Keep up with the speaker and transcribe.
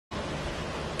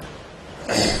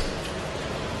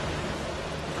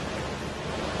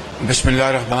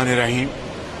Bismillahirrahmanirrahim.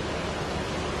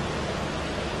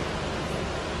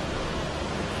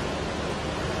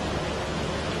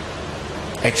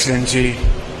 Excellency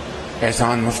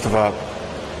Ehsan Mustafa,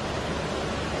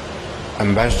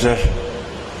 Ambassador,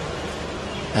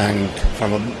 and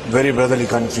from a very brotherly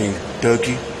country,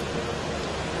 Turkey,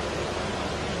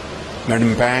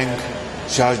 Madam Pang,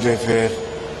 Charge d'Affaires,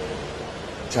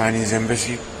 Chinese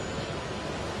Embassy,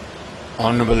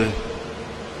 Honorable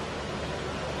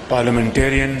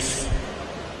parliamentarians,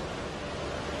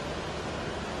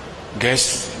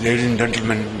 guests, ladies and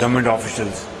gentlemen, government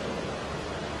officials,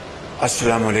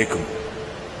 Assalamu alaikum.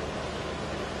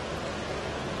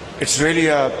 It's really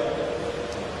a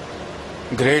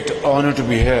great honor to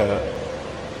be here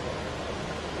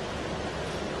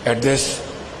at this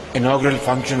inaugural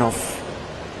function of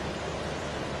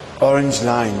Orange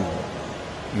Line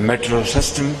metro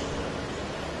system,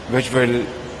 which will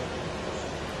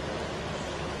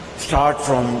start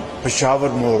from Peshawar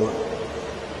Mor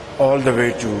all the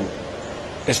way to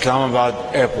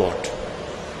Islamabad Airport.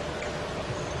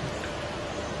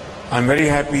 I'm very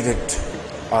happy that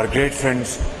our great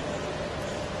friends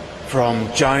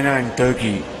from China and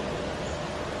Turkey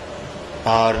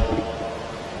are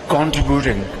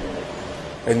contributing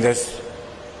in this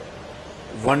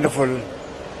wonderful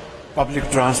public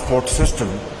transport system,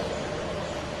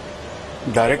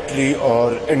 directly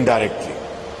or indirectly.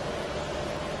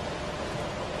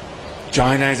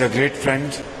 China is a great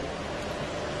friend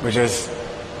which has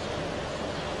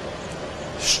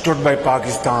stood by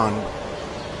Pakistan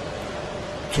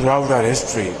throughout our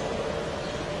history,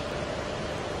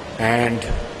 and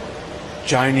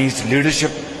Chinese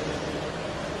leadership,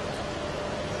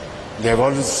 they have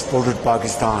always supported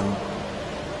Pakistan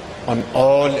on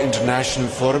all international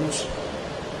forums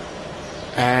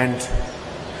and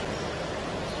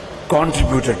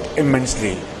contributed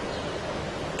immensely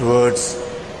towards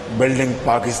building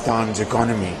Pakistan's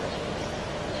economy.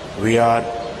 We are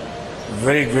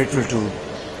very grateful to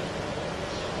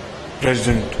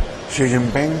President Xi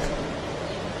Jinping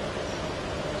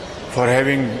for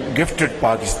having gifted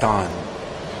Pakistan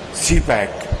CPAC,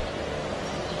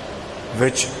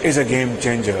 which is a game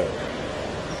changer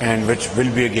and which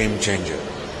will be a game changer.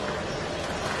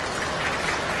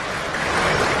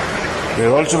 We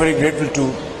are also very grateful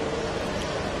to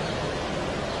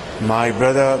my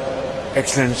brother,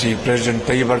 Excellency President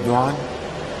Tayyip Erdogan,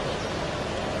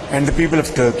 and the people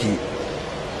of Turkey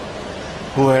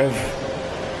who have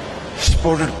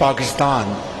supported Pakistan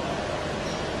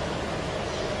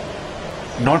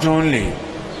not only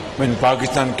when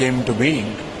Pakistan came to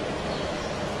being,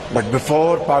 but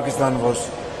before Pakistan was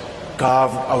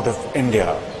carved out of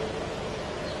India.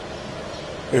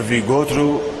 If we go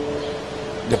through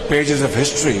the pages of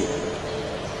history,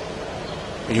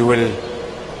 you will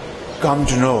come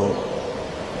to know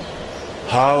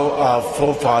how our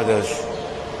forefathers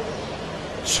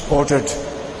supported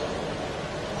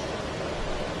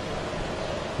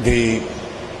the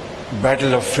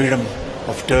battle of freedom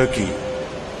of Turkey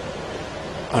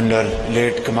under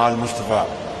late Kemal Mustafa,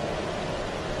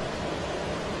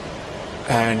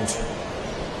 and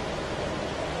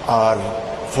our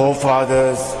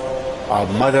forefathers, our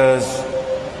mothers,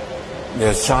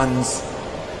 their sons,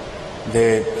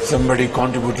 somebody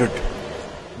contributed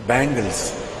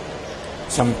bangles,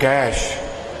 some cash,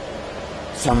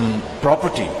 some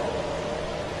property,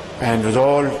 and was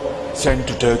all sent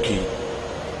to Turkey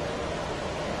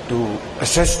to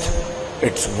assist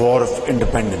its war of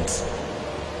independence.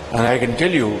 And I can tell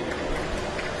you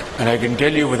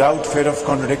without fear of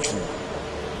contradiction,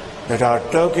 that our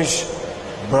Turkish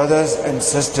brothers and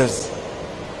sisters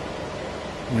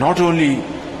not only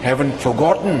haven't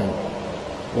forgotten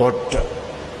what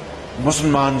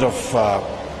Muslims of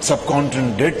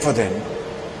subcontinent did for them,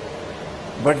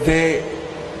 but they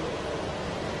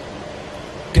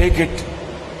take it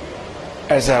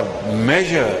as a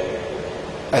measure,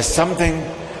 as something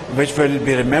which will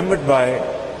be remembered by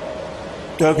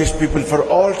Turkish people for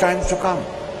all times to come.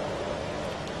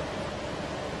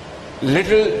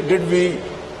 Little did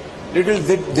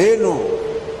they know,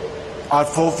 our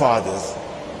forefathers,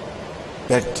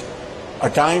 that a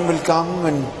time will come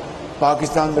when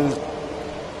Pakistan will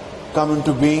come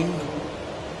into being,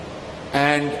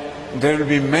 and there will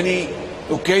be many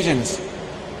occasions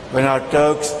when our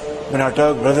Turk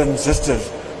brothers and sisters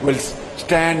will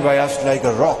stand by us like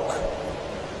a rock.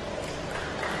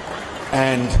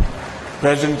 And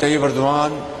President Tayyip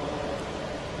Erdogan,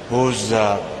 who's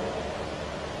a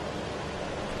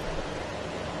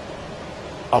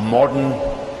modern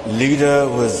leader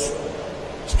who has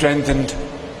strengthened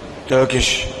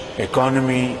Turkish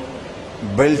economy,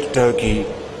 built Turkey,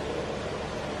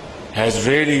 has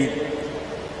really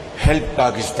helped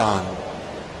Pakistan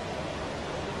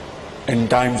in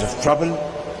times of trouble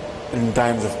and in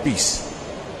times of peace.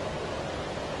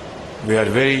 We are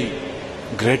very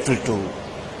grateful to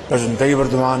President Tayyip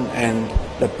Erdogan and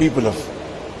the people of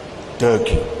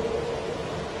Turkey.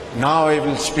 Now I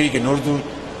will speak in Urdu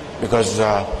because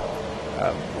I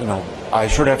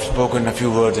should have spoken a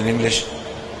few words in English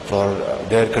for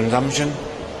their consumption.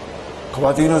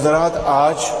 خواتین و حضرات،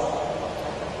 آج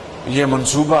یہ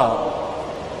منصوبہ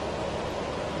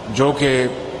جو کہ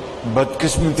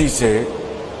بدقسمتی سے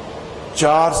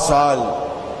 4 سال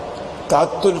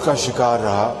تعطل کا شکار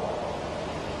رہا،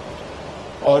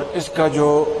 اور اس کا جو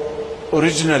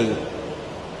اوریجنل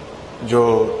جو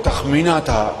تخمینہ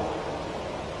تھا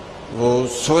وہ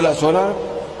 16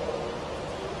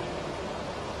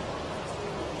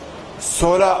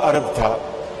 ارب تھا،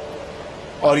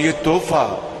 اور یہ تحفہ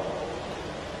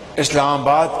اسلام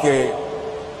آباد کے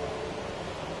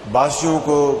باسیوں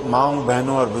کو، ماؤں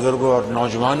بہنوں اور بزرگوں اور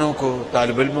نوجوانوں کو،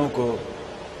 طالب علموں کو،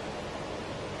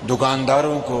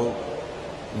 دکانداروں کو،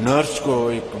 نرس کو،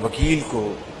 ایک وکیل کو،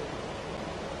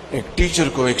 ایک ٹیچر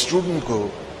کو، ایک اسٹوڈنٹ کو،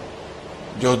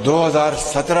 جو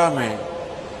 2017 میں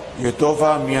یہ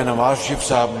تحفہ میاں نواز شریف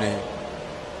صاحب نے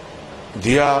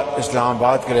دیا اسلام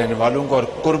آباد کے رہنے والوں کو اور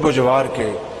قرب و جوار کے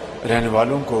رہنے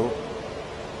والوں کو،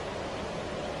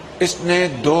 اس نے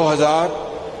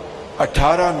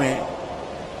 2018 میں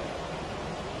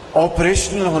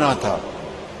آپریشنل ہونا تھا۔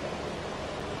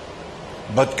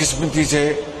 بدقسمتی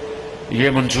سے یہ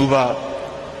منصوبہ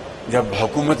جب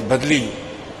حکومت بدلی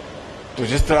تو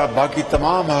جس طرح باقی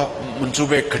تمام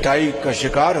منصوبے کھٹائی کا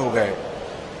شکار ہو گئے،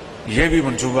 یہ بھی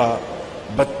منصوبہ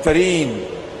بدترین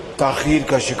تاخیر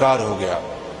کا شکار ہو گیا،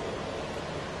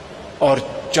 اور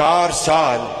 4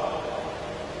 سال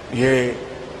یہ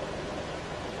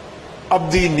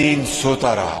ابدی نیند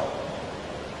سوتا رہا۔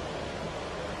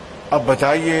 اب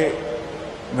بتائیے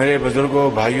میرے بزرگوں،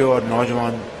 بھائیوں اور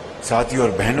نوجوان ساتھیوں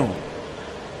اور بہنوں،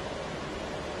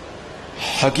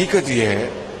 حقیقت یہ ہے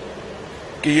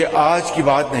کہ یہ آج کی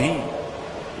بات نہیں،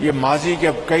 یہ ماضی کے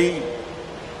اب کئی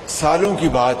سالوں کی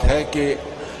بات ہے کہ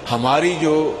ہماری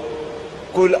جو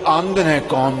کل آمدن ہے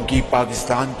قوم کی،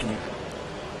 پاکستان کی،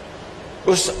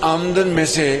 اس آمدن میں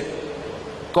سے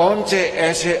کون سے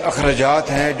ایسے اخراجات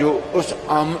ہیں جو اس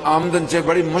آمدن سے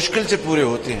بڑی مشکل سے پورے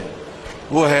ہوتے ہیں؟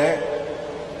 وہ ہے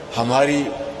ہماری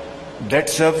ڈیٹ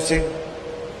سروسنگ،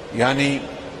 یعنی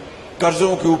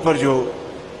قرضوں کے اوپر جو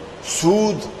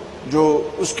سود جو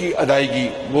اس کی ادائیگی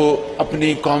وہ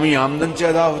اپنی قومی آمدن سے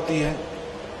ادا ہوتی ہے،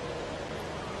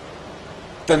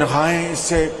 تنخواہیں اس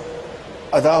سے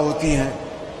ادا ہوتی ہیں،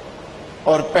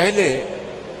 اور پہلے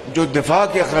جو دفاع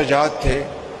کے اخراجات تھے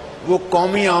وہ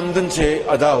قومی آمدن سے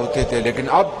ادا ہوتے تھے، لیکن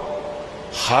اب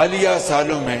حالیہ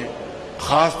سالوں میں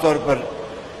خاص طور پر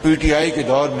پی ٹی آئی کے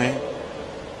دور میں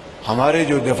ہمارے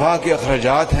جو دفاع کے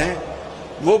اخراجات ہیں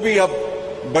وہ بھی اب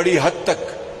بڑی حد تک،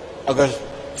 اگر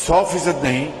 100%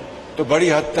 نہیں تو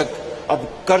بڑی حد تک اب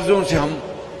قرضوں سے ہم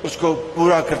اس کو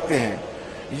پورا کرتے ہیں۔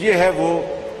 یہ ہے وہ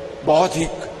بہت ہی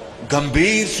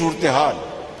گمبھیر صورتحال۔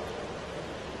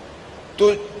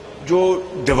 تو جو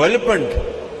ڈیولپمنٹ،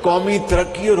 قومی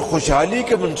ترقی اور خوشحالی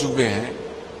کے منصوبے ہیں،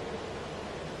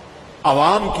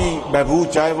 عوام کی بہبود،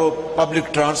 چاہے وہ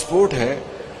پبلک ٹرانسپورٹ ہے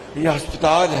یا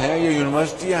ہسپتال ہیں یا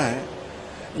یونیورسٹیاں ہیں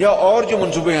یا اور جو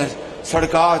منصوبے ہیں،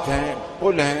 سڑکات ہیں،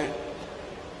 پل ہیں،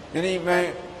 یعنی میں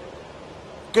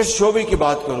کس شعبے کی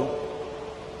بات کروں،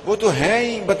 وہ تو ہیں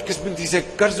ہی بدقسمتی سے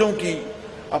قرضوں کی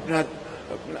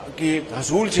کی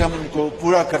حصول سے ہم ان کو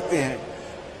پورا کرتے ہیں۔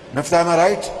 مفتہ ایم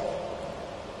آئی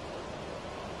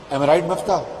رائٹ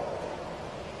مفتہ؟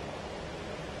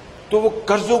 تو وہ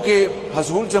قرضوں کے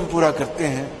حصول سے ہم پورا کرتے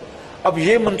ہیں۔ اب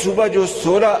یہ منصوبہ جو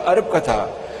 16 ارب کا تھا،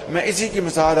 میں اسی کی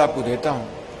مثال آپ کو دیتا ہوں،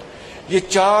 یہ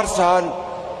 4 سال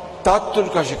تعطل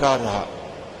کا شکار رہا،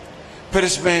 پھر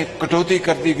اس میں کٹوتی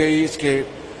کر دی گئی،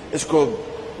 اس کو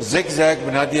زیگ زیگ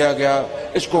بنا دیا گیا،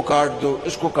 اس کو کاٹ دو،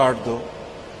 اس کو کاٹ دو،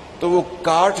 تو وہ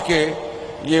کاٹ کے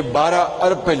یہ 12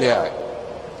 ارب پہ لے آئے۔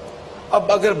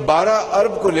 اب اگر 12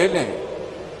 ارب کو لے لیں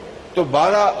تو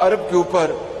 12 ارب کے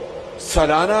اوپر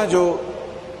سالانہ جو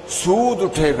سود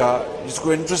اٹھے گا، جس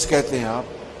کو انٹرسٹ کہتے ہیں آپ،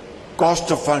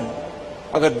 کاسٹ آف فنڈ،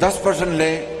 اگر 10%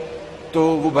 لیں تو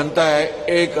وہ بنتا ہے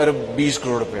 1 ارب 20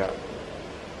 کروڑ روپیہ،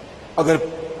 اگر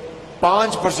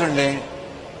 5% لیں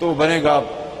تو وہ بنے گا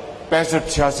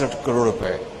 65-66 کروڑ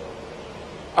روپے۔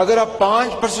 اگر آپ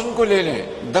 5% کو لے لیں،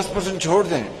 10% چھوڑ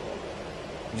دیں،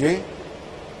 جی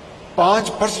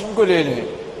 5% کو لے لیں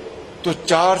تو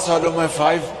 4 سالوں میں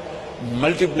 5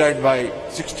 ملٹیپلائڈ بائی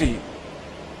 60،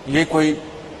 یہ کوئی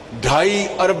 2.5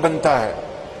 ارب بنتا ہے،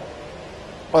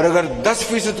 اور اگر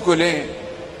 10% کو لیں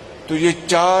تو یہ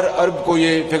 4 ارب کو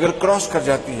یہ فگر کراس کر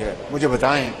جاتی ہے. مجھے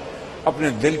بتائیں اپنے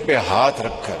دل پہ ہاتھ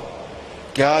رکھ کر،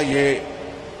 کیا یہ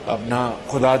اپنا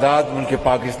خداداد ملک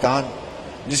پاکستان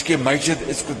جس کی معیشت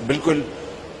اس کو بالکل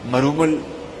مروم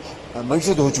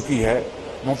المعیشت ہو چکی ہے،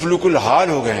 مفلوک الحال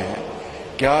ہو گئے ہیں،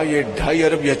 کیا یہ 2.5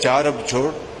 ارب یا 4 ارب چھوڑ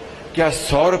کیا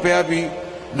 100 روپیہ بھی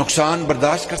نقصان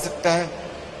برداشت کر سکتا ہے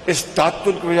اس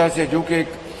تعطل کی وجہ سے، جو کہ ایک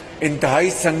انتہائی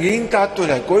سنگین تعطل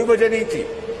ہے؟ کوئی وجہ نہیں تھی،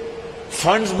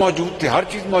 فنڈز موجود تھے، ہر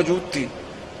چیز موجود تھی.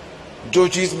 جو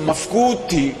چیز مفقود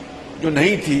تھی، جو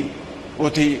نہیں تھی، وہ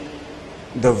تھی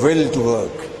دا ول ٹو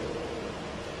ورک،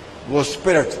 وہ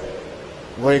اسپرٹ،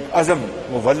 وہ ایک عزم،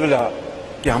 وہ ولولہ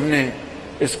کہ ہم نے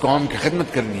اس قوم کی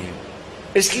خدمت کرنی ہے.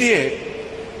 اس لیے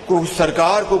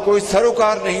سرکار کو کوئی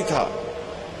سروکار نہیں تھا.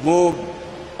 وہ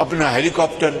اپنا ہیلی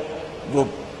کاپٹر، وہ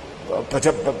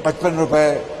 55 روپے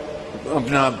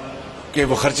اپنا کہ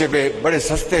وہ خرچے پہ بڑے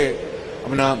سستے،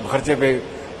 اپنا خرچے پہ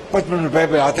 55 روپے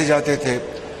پہ آتے جاتے تھے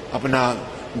اپنا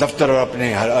دفتر اور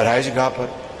اپنے رہائش گاہ پر.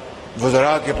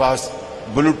 وزراء کے پاس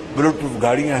بلٹ پروف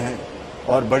گاڑیاں ہیں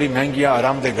اور بڑی مہنگیاں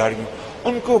آرام دہ گاڑیاں.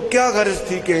 ان کو کیا غرض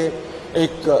تھی کہ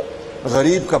ایک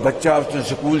غریب کا بچہ اس نے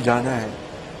سکول جانا ہے،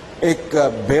 ایک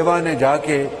بیوہ نے جا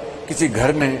کے کسی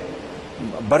گھر میں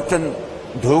برتن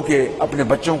دھو کے اپنے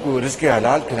بچوں کو رزق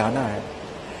حلال کھلانا ہے،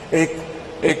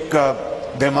 ایک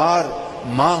بیمار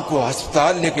ماں کو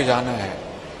ہسپتال لے کے جانا ہے،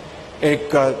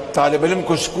 ایک طالب علم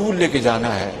کو اسکول لے کے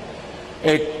جانا ہے،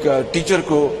 ایک ٹیچر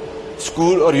کو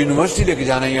اسکول اور یونیورسٹی لے کے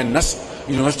جانا ہے، یا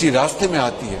یونیورسٹی راستے میں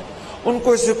آتی ہے. ان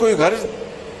کو اس سے کوئی غرض،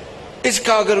 اس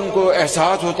کا اگر ان کو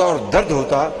احساس ہوتا اور درد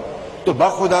ہوتا تو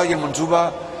باخدا یہ منصوبہ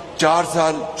 4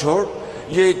 سال چھوڑ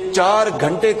یہ 4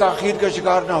 گھنٹے تاخیر کا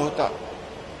شکار نہ ہوتا.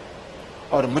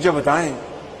 اور مجھے بتائیں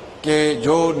کہ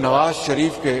جو نواز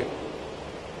شریف کے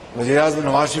وزیر اعظم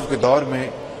نواز شریف کے دور میں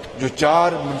جو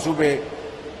 4 منصوبے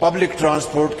پبلک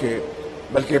ٹرانسپورٹ کے،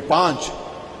 بلکہ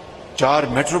 4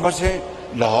 میٹرو بسیں،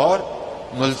 لاہور،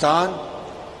 ملتان،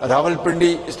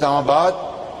 راولپنڈی، اسلام آباد،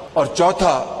 اور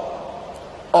چوتھا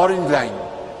اورنج لائن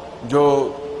جو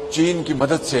چین کی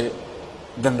مدد سے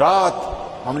دن رات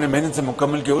ہم نے محنت سے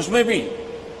مکمل کیا. اس میں بھی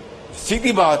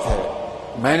سیدھی بات ہے،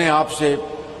 میں نے آپ سے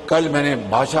کل میں نے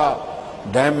بھاشا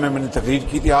ڈیم میں نے تقریر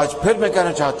کی تھی، آج پھر میں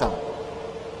کہنا چاہتا ہوں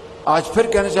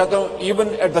even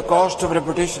at the cost of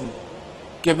reputation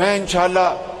کہ میں انشاءاللہ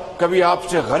کبھی آپ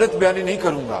سے غلط بیانی نہیں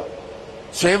کروں گا.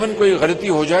 سیون کوئی غلطی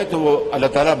ہو جائے تو وہ اللہ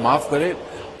تعالیٰ معاف کرے،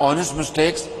 آنےسٹ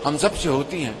مسٹیکس ہم سب سے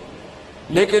ہوتی ہیں،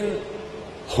 لیکن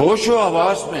ہوش و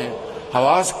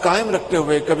حواس قائم رکھتے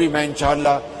ہوئے کبھی میں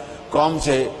انشاءاللہ قوم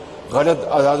سے غلط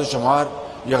اعداد و شمار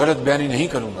یا غلط بیانی نہیں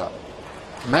کروں گا.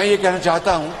 میں یہ کہنا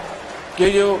چاہتا ہوں کہ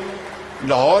جو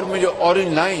لاہور میں جو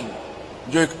اورنج لائن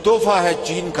جو ایک تحفہ ہے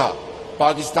چین کا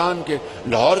پاکستان کے،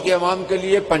 لاہور کے عوام کے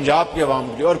لیے، پنجاب کے عوام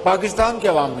کے لیے اور پاکستان کے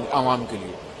عوام کے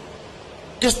لیے،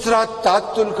 کس طرح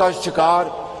تعطل کا شکار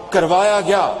کروایا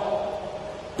گیا.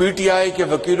 پی ٹی آئی کے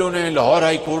وکیلوں نے لاہور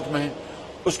ہائی کورٹ میں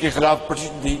اس کے خلاف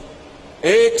پٹیشن دی،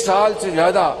 1 سال سے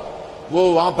زیادہ وہ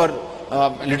وہاں پر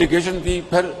لیٹیگیشن تھی.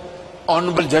 پھر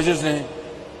آنریبل ججز نے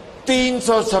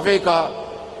 300 صفحے کا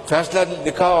فیصلہ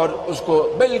لکھا اور اس کو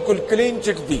بالکل clean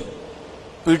chit the.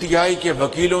 P T I کے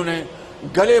وکیلوں نے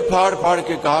گلے پھاڑ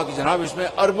کے کہا کہ جناب اس میں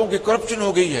اربوں کی کرپشن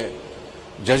ہو گئی ہے.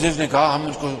 ججز نے کہا ہم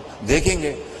اس کو دیکھیں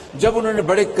گے. جب انہوں نے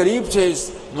بڑے قریب سے اس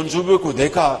منصوبے کو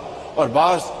دیکھا اور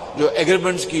بعض جو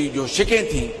ایگریمنٹس کی جو شکیں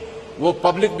تھیں وہ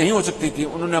پبلک نہیں ہو سکتی تھی،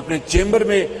 انہوں نے اپنے چیمبر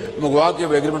میں منگوا کے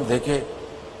وہ ایگریمنٹ دیکھے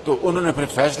تو انہوں نے پھر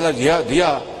فیصلہ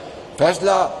دیا.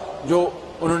 فیصلہ جو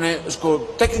انہوں نے اس کو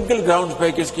ٹیکنیکل گراؤنڈ پہ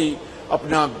کہ اس کی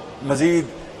اپنا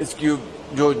مزید اس کی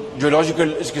جو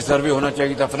جیولوجیکل اس کی سروے ہونا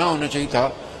چاہیے تھا، فلاں ہونا چاہیے تھا،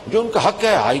 جو ان کا حق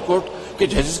ہے، ہائی کورٹ کے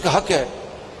ججز کا حق ہے،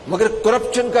 مگر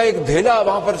کرپشن کا ایک دھیلا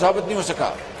وہاں پر ثابت نہیں ہو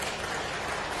سکا.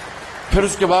 پھر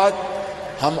اس کے بعد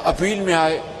ہم اپیل میں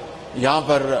آئے یہاں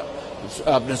پر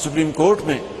اپنے سپریم کورٹ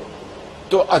میں،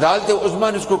 تو عدالت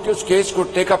عظمیٰ نے اس کیس کو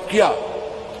ٹیک اپ کیا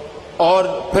اور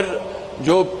پھر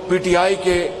جو پی ٹی آئی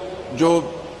کے جو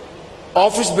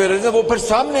آفس بیررز ہیں وہ پھر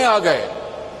سامنے آ گئے.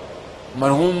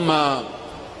 مرحوم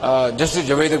جسٹس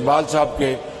جاوید اقبال صاحب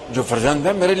کے جو فرزند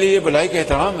ہیں، میرے لیے یہ بلائی کا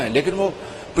احترام ہے، لیکن وہ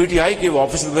پی ٹی آئی کے وہ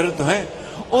آفس بیرر تو ہیں.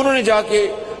 انہوں نے جا کے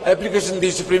اپلیکیشن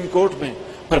دی سپریم کورٹ میں،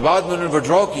 پھر بعد میں انہوں نے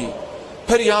وڈرا کی.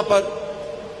 پھر یہاں پر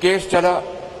کیس چلا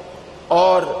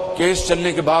اور کیس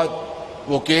چلنے کے بعد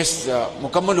وہ کیس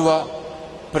مکمل ہوا.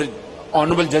 پھر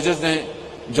آنریبل ججز نے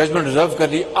ججمنٹ ریزرو کر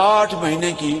لی 8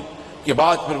 مہینے کے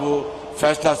بعد پھر وہ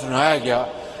فیصلہ سنایا گیا.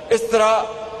 اس طرح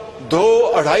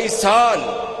 2-2.5 سال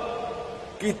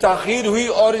کی تاخیر ہوئی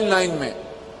اورنج لائن میں.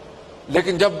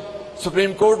 لیکن جب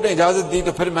سپریم کورٹ نے اجازت دی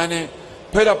تو پھر میں نے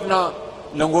اپنا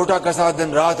لنگوٹا کسا،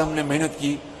 دن رات ہم نے محنت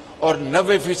کی اور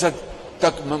 90%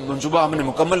 تک منصوبہ ہم نے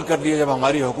مکمل کر لیا جب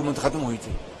ہماری حکومت ختم ہوئی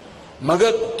تھی.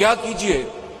 مگر کیا کیجئے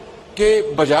کہ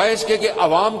بجائے اس کے کہ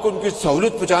عوام کو ان کی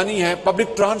سہولت پہنچانی ہے،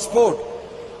 پبلک ٹرانسپورٹ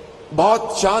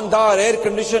بہت شاندار ایئر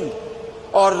کنڈیشن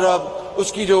اور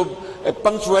اس کی جو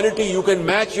punctuality, you can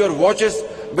match your watches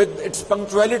with its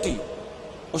punctuality,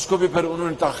 اس کو بھی پھر انہوں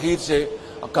نے تاخیر سے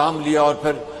کام لیا. اور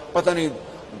پھر پتہ نہیں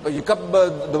یہ کب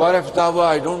دوبارہ افتتاح ہوا،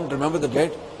 I don't remember the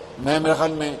date. میں میرے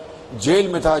خیال میں جیل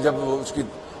میں تھا جب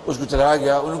اس کو چلایا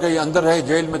گیا. انہوں نے کہا یہ اندر رہے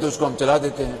جیل میں تو اس کو ہم چلا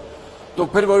دیتے ہیں. تو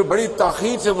پھر وہ بڑی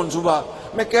تاخیر سے منصوبہ.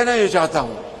 میں کہنا یہ چاہتا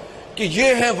ہوں کہ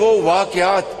یہ ہیں وہ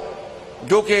واقعات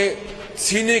جو کہ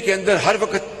سینے کے اندر ہر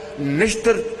وقت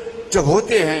نشتر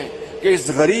چبھوتے ہیں کہ اس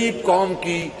غریب قوم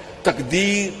کی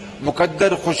تقدیر،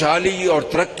 مقدر خوشحالی اور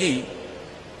ترقی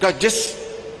کا جس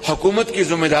حکومت کی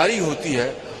ذمہ داری ہوتی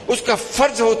ہے، اس کا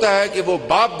فرض ہوتا ہے کہ وہ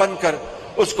باپ بن کر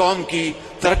اس قوم کی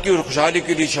ترقی اور خوشحالی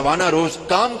کے لیے شبانہ روز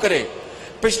کام کرے.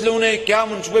 پچھلوں نے کیا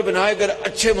منصوبے بنائے، اگر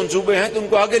اچھے منصوبے ہیں تو ان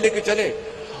کو آگے لے کے چلے،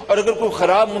 اور اگر کوئی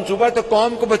خراب منصوبہ ہے تو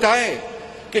قوم کو بتائے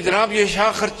کہ جناب یہ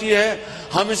شاہ خرچی ہے،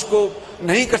 ہم اس کو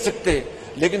نہیں کر سکتے.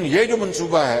 لیکن یہ جو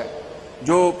منصوبہ ہے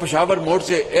جو پشاور موڑ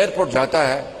سے ایئرپورٹ جاتا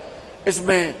ہے، اس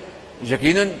میں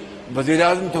یقیناً وزیر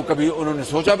اعظم تو کبھی انہوں نے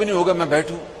سوچا بھی نہیں ہوگا میں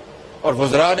بیٹھوں، اور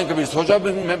وزراء نے کبھی سوچا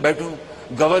بھی نہیں میں بیٹھوں،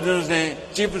 گورنرز نے،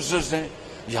 چیف منسٹرز نے.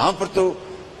 یہاں پر تو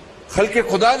خلق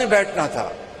خدا نے بیٹھنا تھا،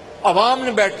 عوام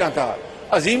نے بیٹھنا تھا،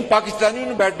 عظیم پاکستانیوں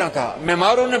نے بیٹھنا تھا،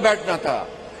 معماروں نے بیٹھنا تھا،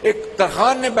 ایک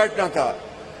ترخان نے بیٹھنا تھا،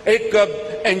 ایک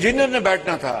انجینئر نے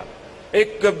بیٹھنا تھا،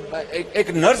 ایک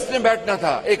نرس نے بیٹھنا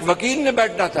تھا، ایک وکیل نے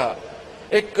بیٹھنا تھا،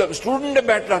 ایک اسٹوڈنٹ نے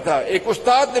بیٹھنا تھا، ایک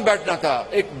استاد نے بیٹھنا تھا،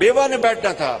 ایک بیوہ نے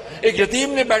بیٹھنا تھا، ایک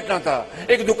یتیم نے بیٹھنا تھا،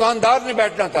 ایک دکاندار نے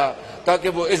بیٹھنا تھا، تاکہ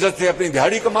وہ عزت سے اپنی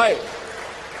دہاڑی کمائے.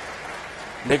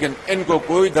 لیکن ان کو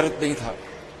کوئی درد نہیں تھا.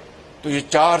 تو یہ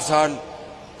 4 سال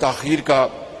تاخیر کا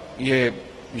یہ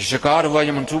شکار ہوا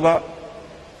یہ منصوبہ،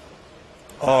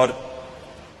 اور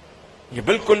یہ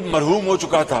بالکل مرحوم ہو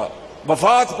چکا تھا،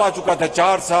 وفات پا چکا تھا.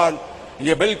 4 سال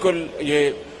یہ بالکل یہ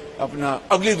اپنا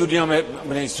اگلی دنیا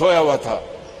میں سویا ہوا تھا.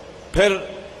 پھر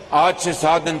آج سے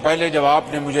 7 دن پہلے جب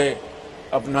آپ نے مجھے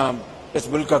اپنا اس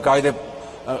ملک کا قائد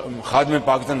خادم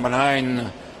پاکستان بنایا، ان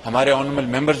ہمارے آنریبل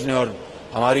ممبرز نے اور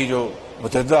ہماری جو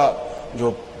متحدہ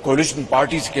جو کولیشن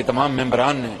پارٹیز کے تمام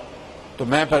ممبران نے، تو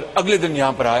میں پھر اگلے دن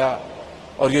یہاں پر آیا.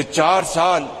 اور یہ 4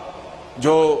 سال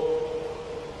جو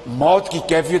موت کی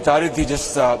کیفیت آ رہی تھی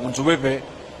جس منصوبے پہ،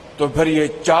 تو پھر یہ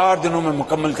 4 دنوں میں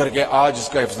مکمل کر کے آج اس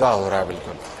کا افتتاح ہو رہا ہے.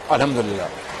 بالکل الحمدللہ.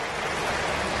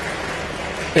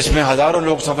 اس میں ہزاروں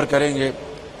لوگ سفر کریں گے،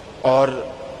 اور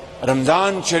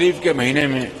رمضان شریف کے مہینے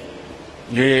میں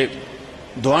یہ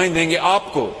دعائیں دیں گے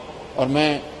آپ کو. اور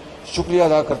میں شکریہ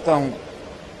ادا کرتا ہوں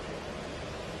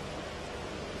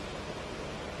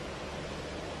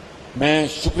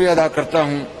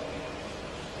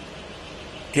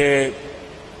کہ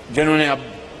جنہوں نے اب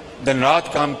دن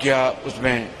رات کام کیا. اس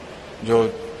میں جو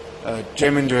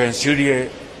چیئرمین جو ہیں سی ڈی اے،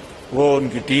 وہ ان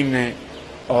کی ٹیم نے،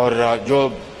 اور جو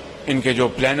ان کے جو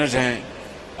پلانرز ہیں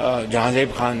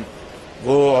جہانزیب خان،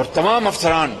 وہ اور تمام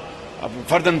افسران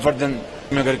فردن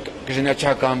میں اگر کسی نے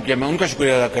اچھا کام کیا میں ان کا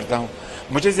شکریہ ادا کرتا ہوں.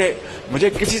 مجھے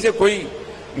کسی سے کوئی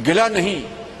گلہ نہیں،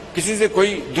 کسی سے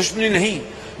کوئی دشمنی نہیں.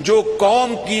 جو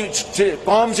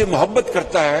قوم سے محبت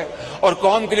کرتا ہے اور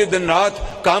قوم کے لیے دن رات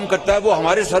کام کرتا ہے، وہ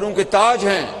ہمارے سروں کے تاج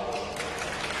ہیں،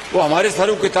 وہ ہمارے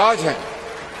سروں کے تاج ہیں.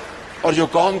 اور جو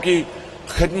قوم کی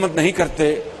خدمت نہیں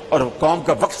کرتے اور قوم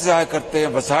کا وقت ضائع کرتے ہیں،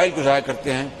 وسائل کو ضائع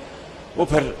کرتے ہیں، وہ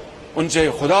پھر ان سے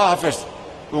خدا حافظ.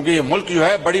 کیونکہ یہ ملک جو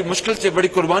ہے بڑی مشکل سے، بڑی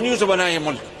قربانیوں سے بنا ہے یہ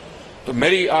ملک. تو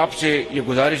میری آپ سے یہ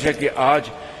گزارش ہے کہ آج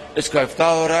اس کا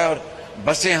افتتاح ہو رہا ہے، اور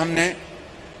بسیں ہم نے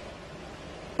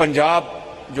پنجاب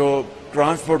جو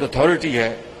ٹرانسپورٹ اتھارٹی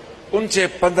ہے ان سے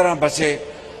 15 بسیں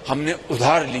ہم نے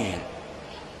ادھار لی ہیں.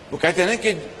 وہ کہتے ہیں نا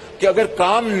کہ اگر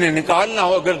کام نکالنا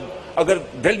ہو، اگر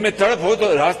دل میں تڑپ ہو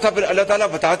تو راستہ پھر اللہ تعالیٰ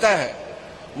بتاتا ہے.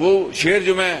 وہ شعر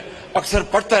جو میں اکثر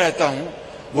پڑھتا رہتا ہوں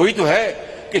وہی تو ہے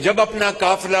کہ جب اپنا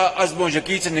قافلہ عزم و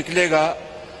یقین سے نکلے گا،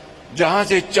 جہاں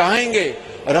سے چاہیں گے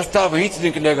راستہ وہیں سے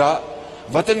نکلے گا.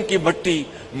 وطن کی مٹی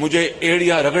مجھے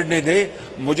ایڑیاں رگڑنے دے،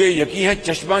 مجھے یقین ہے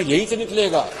چشمہ یہیں سے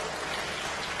نکلے گا.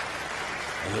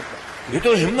 یہ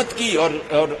تو ہمت کی اور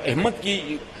ہمت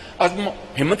کی عزم،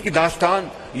 ہمت کی داستان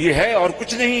یہ ہے، اور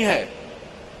کچھ نہیں ہے،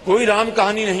 کوئی رام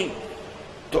کہانی نہیں.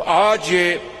 تو آج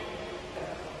یہ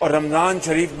اور رمضان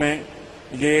شریف میں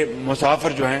یہ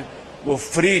مسافر جو ہیں وہ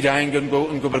فری جائیں گے، ان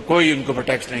کے اوپر کوئی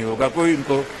ٹیکس نہیں ہوگا، کوئی ان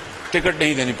کو ٹکٹ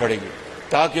نہیں دینی پڑے گی.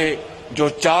 تاکہ جو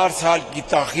 4 سال کی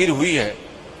تاخیر ہوئی ہے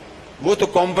وہ تو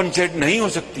کمپنسیٹ نہیں ہو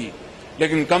سکتی،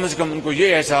 لیکن کم سے کم ان کو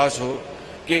یہ احساس ہو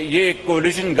کہ یہ ایک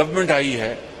کولیشن گورنمنٹ آئی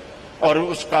ہے، اور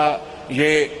اس کا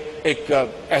یہ ایک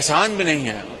احسان بھی نہیں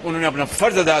ہے، انہوں نے اپنا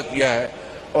فرض ادا کیا ہے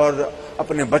اور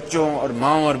اپنے بچوں اور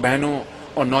ماؤں اور بہنوں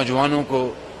اور نوجوانوں کو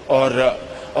اور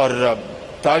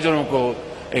تاجروں کو،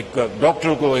 ایک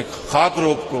ڈاکٹر کو، ایک خاک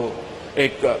روک کو،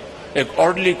 ایک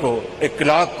آرڈرلی کو، ایک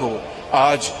کلاک کو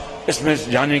آج اس میں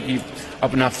جانے کی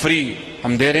اپنا فری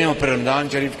ہم دے رہے ہیں. اور پھر رمضان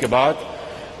شریف کے بعد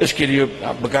اس کے لیے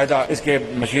باقاعدہ اس کے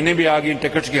مشینیں بھی آ گئی،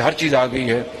 ٹکٹس کی ہر چیز آ گئی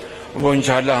ہے. وہ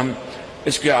انشاءاللہ ہم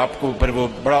اس کے آپ کو اوپر وہ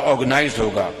بڑا آرگنائزڈ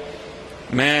ہوگا.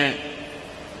 میں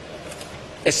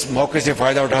اس موقع سے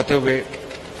فائدہ اٹھاتے ہوئے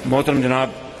محترم جناب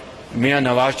میاں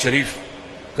نواز شریف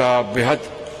کا بہت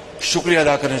شکریہ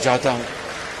ادا کرنا چاہتا ہوں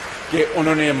کہ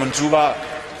انہوں نے یہ منصوبہ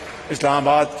اسلام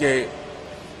آباد کے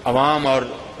عوام اور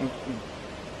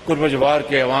قرب و جوار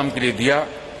کے عوام کے لیے دیا.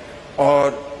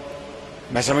 اور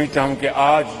میں سمجھتا ہوں کہ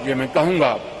آج یہ میں کہوں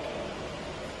گا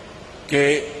کہ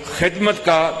خدمت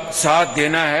کا ساتھ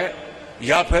دینا ہے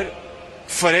یا پھر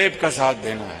فریب کا ساتھ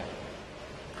دینا ہے.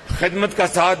 خدمت کا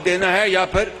ساتھ دینا ہے یا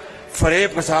پھر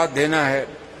فریب کا ساتھ دینا ہے.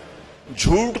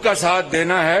 جھوٹ کا ساتھ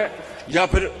دینا ہے یا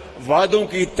پھر وعدوں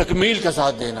کی تکمیل کا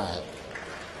ساتھ دینا ہے.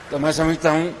 تو میں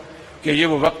سمجھتا ہوں کہ یہ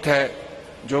وہ وقت ہے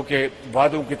جو کہ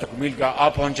وعدوں کی تکمیل کا آ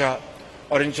پہنچا.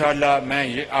 اور انشاءاللہ میں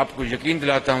یہ آپ کو یقین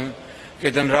دلاتا ہوں کہ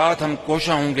دن رات ہم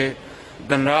کوشاں ہوں گے،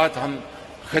 دن رات ہم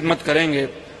خدمت کریں گے.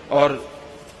 اور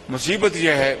مصیبت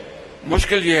یہ ہے،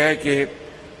 مشکل یہ ہے کہ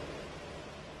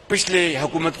پچھلے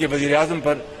حکومت کے وزیر اعظم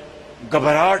پر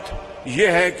گھبراہٹ یہ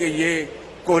ہے کہ یہ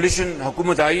کولیشن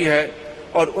حکومت آئی ہے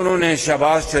اور انہوں نے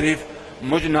شہباز شریف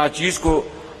مجھ ناچیز کو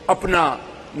اپنا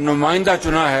نمائندہ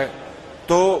چنا ہے.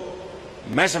 تو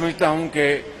میں سمجھتا ہوں کہ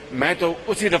میں تو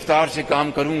اسی رفتار سے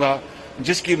کام کروں گا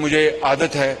جس کی مجھے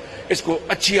عادت ہے. اس کو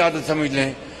اچھی عادت سمجھ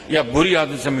لیں یا بری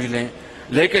عادت سمجھ لیں،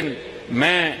 لیکن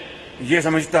میں یہ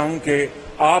سمجھتا ہوں کہ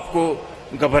آپ کو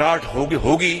گھبراہٹ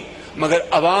ہوگی مگر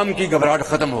عوام کی گھبراہٹ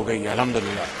ختم ہو گئی ہے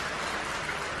الحمدللہ.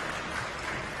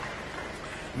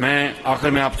 میں آخر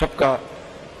میں آپ سب کا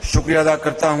شکریہ ادا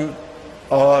کرتا ہوں.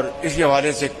 اور اسی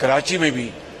حوالے سے کراچی میں بھی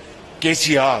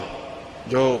KCR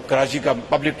جو کراچی کا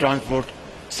پبلک ٹرانسپورٹ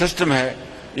سسٹم ہے،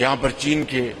 یہاں پر چین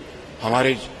کے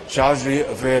ہمارے شاز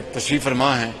تشریف فرما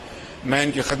ہیں. میں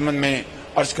ان کی خدمت میں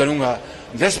عرض کروں گا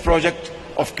this project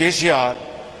of KCR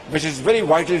which is very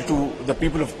vital to the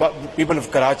people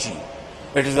of Karachi.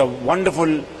 It is a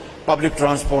wonderful public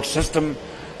transport system.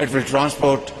 It will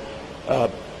transport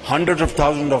hundreds of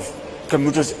thousands of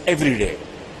commuters every day.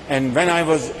 And when I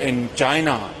was in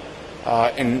China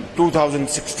in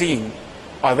 2016,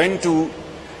 I went to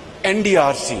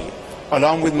NDRC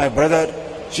along with my brother,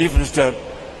 Chief Minister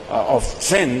of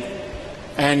Sindh,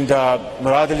 and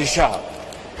Murad Ali Shah.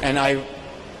 And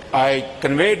I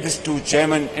conveyed this to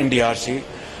Chairman NDRC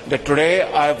that today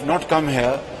I have not come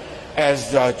here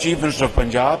as Chief Minister of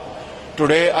Punjab.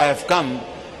 Today I have come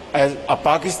as a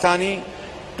Pakistani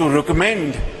to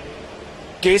recommend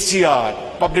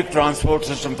KCR, public transport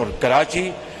system for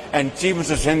Karachi, and Chief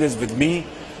Minister Sindh is with me.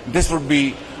 This would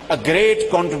be a great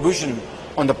contribution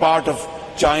on the part of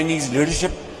Chinese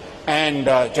leadership and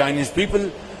Chinese people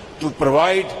to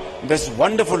provide this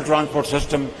wonderful transport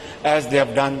system as they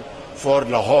have done for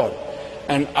Lahore.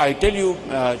 And I tell you,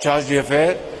 Charge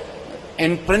d'Affaires,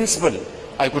 in principle,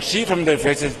 I could see from their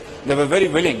faces, they were very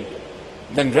willing.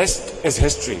 Then rest is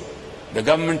history. The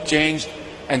government changed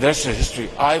and the rest is history.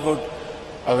 I would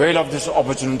avail of this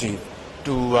opportunity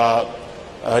to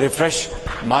refresh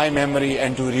my memory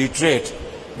and to reiterate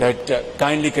that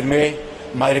kindly convey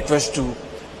my request to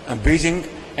Beijing,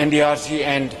 NDRC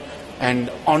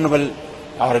and Honorable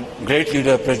our great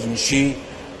leader President Xi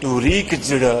to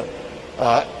reconsider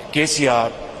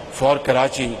KCR for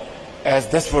Karachi, as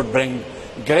this would bring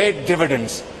great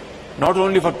dividends not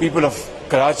only for people of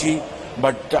Karachi,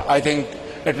 but I think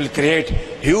it will create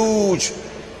huge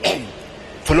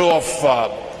flow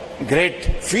of great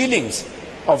feelings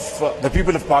of the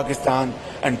people of Pakistan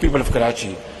and people of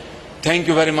Karachi. Thank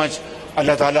you very much.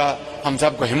 اللہ تعالیٰ ہم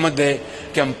سب کو ہمت دے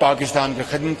کہ ہم پاکستان کی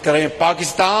خدمت کریں.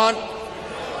 Pakistan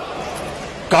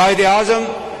Quaid Azam.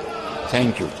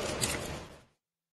 Thank you.